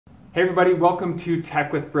Hey everybody, welcome to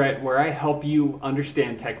Tech with Brett, where I help you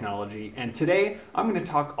understand technology. And today I'm going to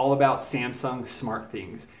talk all about Samsung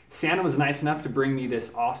SmartThings. Santa was nice enough to bring me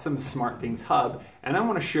this awesome SmartThings Hub, and I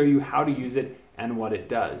want to show you how to use it and what it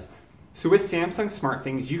does. So with Samsung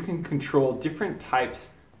SmartThings, you can control different types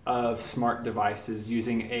of smart devices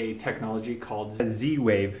using a technology called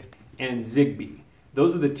Z-Wave and ZigBee.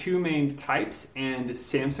 Those are the two main types, and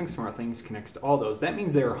Samsung SmartThings connects to all those. That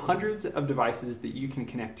means there are hundreds of devices that you can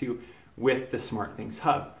connect to with the SmartThings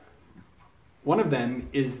Hub. One of them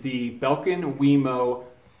is the Belkin WeMo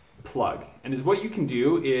plug. And what you can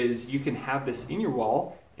do is you can have this in your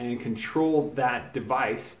wall and control that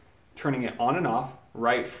device, turning it on and off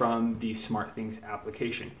right from the SmartThings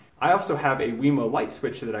application. I also have a WeMo light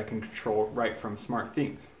switch that I can control right from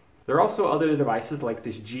SmartThings. There are also other devices like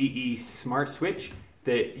this GE Smart Switch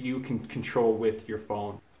that you can control with your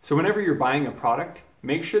phone. So whenever you're buying a product,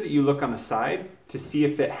 make sure that you look on the side to see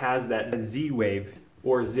if it has that Z-Wave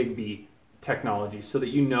or ZigBee technology so that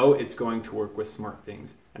you know it's going to work with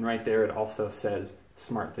SmartThings. And right there it also says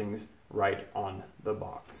SmartThings right on the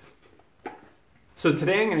box. So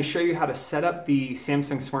today I'm going to show you how to set up the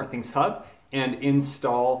Samsung SmartThings Hub and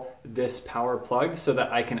install this power plug so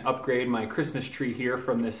that I can upgrade my Christmas tree here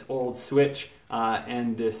from this old switch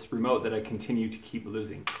and this remote that I continue to keep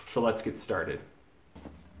losing. So let's get started.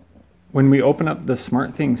 When we open up the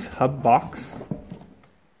SmartThings Hub box,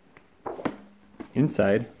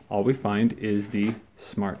 inside all we find is the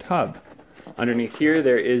Smart Hub. Underneath here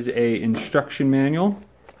there is an instruction manual,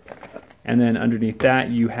 and then underneath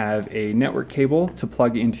that you have a network cable to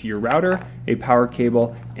plug into your router, a power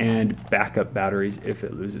cable, and backup batteries if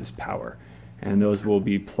it loses power. And those will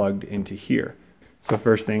be plugged into here. So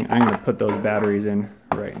first thing, I'm going to put those batteries in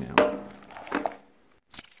right now.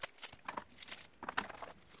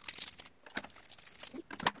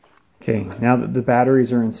 Okay, now that the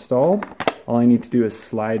batteries are installed, all I need to do is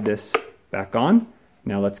slide this back on.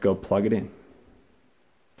 Now let's go plug it in.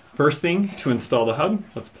 First thing, to install the hub,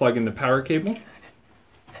 let's plug in the power cable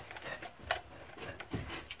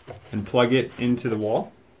and plug it into the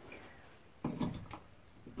wall.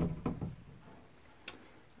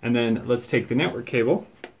 And then let's take the network cable,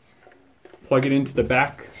 plug it into the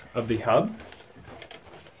back of the hub.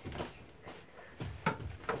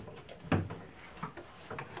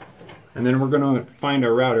 And then we're going to find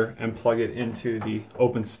our router and plug it into the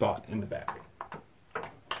open spot in the back.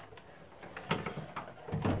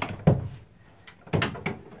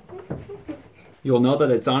 You'll know that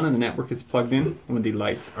it's on and the network is plugged in when the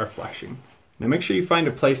lights are flashing. Now make sure you find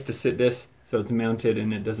a place to sit this so it's mounted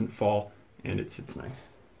and it doesn't fall and it sits nice.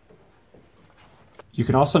 You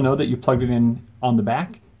can also know that you plugged it in on the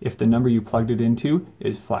back if the number you plugged it into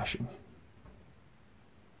is flashing.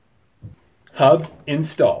 Hub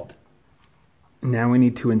installed. Now we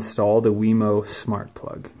need to install the WeMo Smart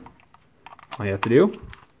Plug. All you have to do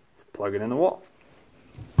is plug it in the wall.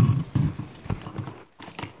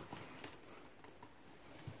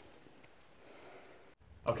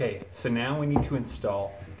 Okay, so now we need to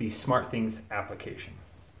install the SmartThings application.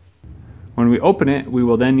 When we open it, we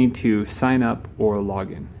will then need to sign up or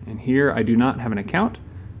log in. And here I do not have an account,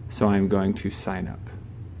 so I'm going to sign up.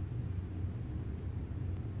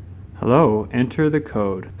 Hello, enter the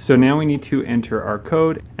code. So now we need to enter our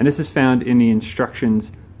code, and this is found in the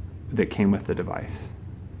instructions that came with the device.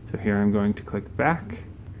 So here I'm going to click back.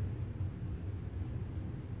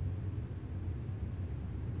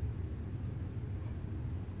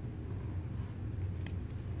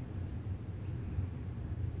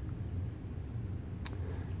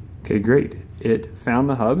 Okay, great. It found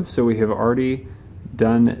the hub, so we have already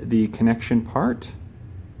done the connection part.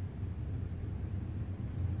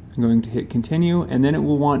 I'm going to hit continue, and then it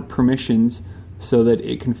will want permissions so that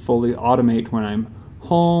it can fully automate when I'm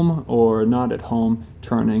home or not at home,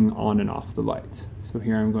 turning on and off the lights. So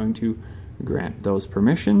here I'm going to grant those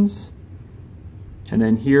permissions, and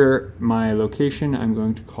then here my location, I'm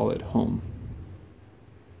going to call it home.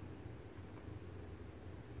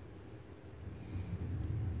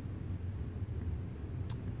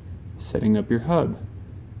 Setting up your hub.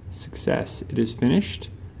 Success. It is finished.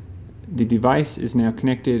 The device is now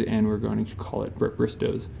connected, and we're going to call it Brett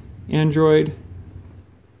Bristow's Android.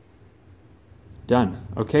 Done.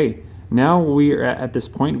 Okay, now we are at this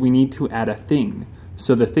point, we need to add a thing.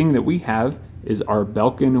 So the thing that we have is our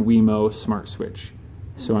Belkin WeMo Smart Switch.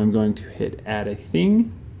 So I'm going to hit add a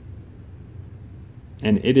thing,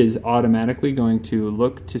 and it is automatically going to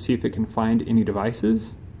look to see if it can find any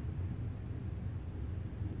devices.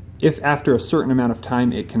 If after a certain amount of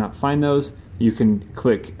time it cannot find those, you can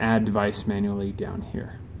click Add Device manually down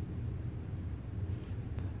here.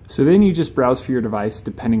 So then you just browse for your device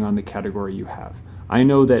depending on the category you have. I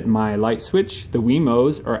know that my light switch, the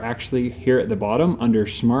WeMos, are actually here at the bottom under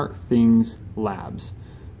SmartThings Labs.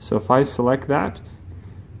 So if I select that,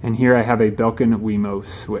 and here I have a Belkin WeMo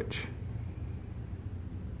switch.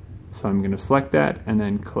 So I'm going to select that and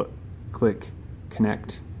then click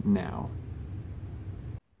Connect Now.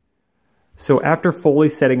 So after fully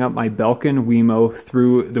setting up my Belkin WeMo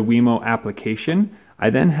through the WeMo application, I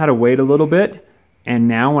then had to wait a little bit, and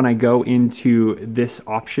now when I go into this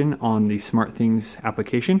option on the SmartThings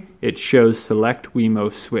application, it shows Select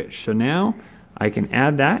WeMo Switch. So now I can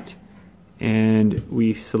add that, and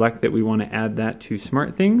we select that we want to add that to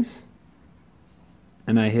SmartThings,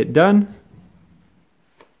 and I hit Done,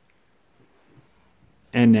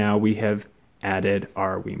 and now we have added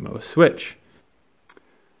our WeMo switch.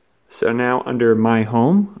 So now under My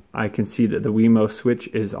Home, I can see that the WeMo switch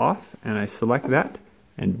is off, and I select that,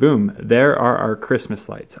 and boom, there are our Christmas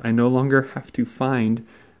lights. I no longer have to find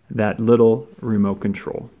that little remote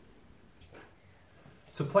control.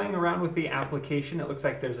 So playing around with the application, it looks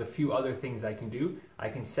like there's a few other things I can do. I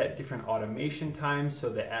can set different automation times so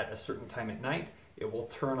that at a certain time at night, it will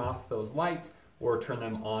turn off those lights or turn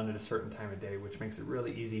them on at a certain time of day, which makes it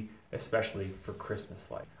really easy, especially for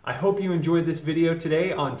Christmas lights. I hope you enjoyed this video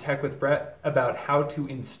today on Tech with Brett about how to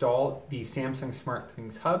install the Samsung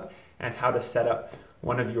SmartThings Hub and how to set up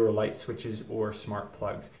one of your light switches or smart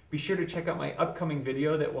plugs. Be sure to check out my upcoming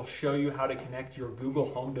video that will show you how to connect your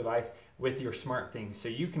Google Home device with your SmartThings so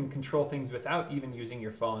you can control things without even using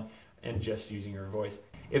your phone and just using your voice.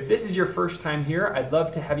 If this is your first time here, I'd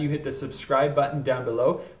love to have you hit the subscribe button down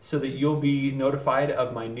below so that you'll be notified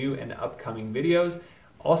of my new and upcoming videos.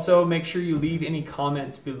 Also, make sure you leave any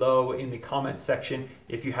comments below in the comments section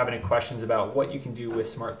if you have any questions about what you can do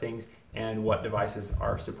with SmartThings and what devices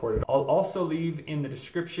are supported. I'll also leave in the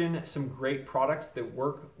description some great products that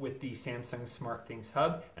work with the Samsung SmartThings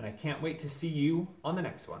Hub, and I can't wait to see you on the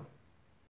next one.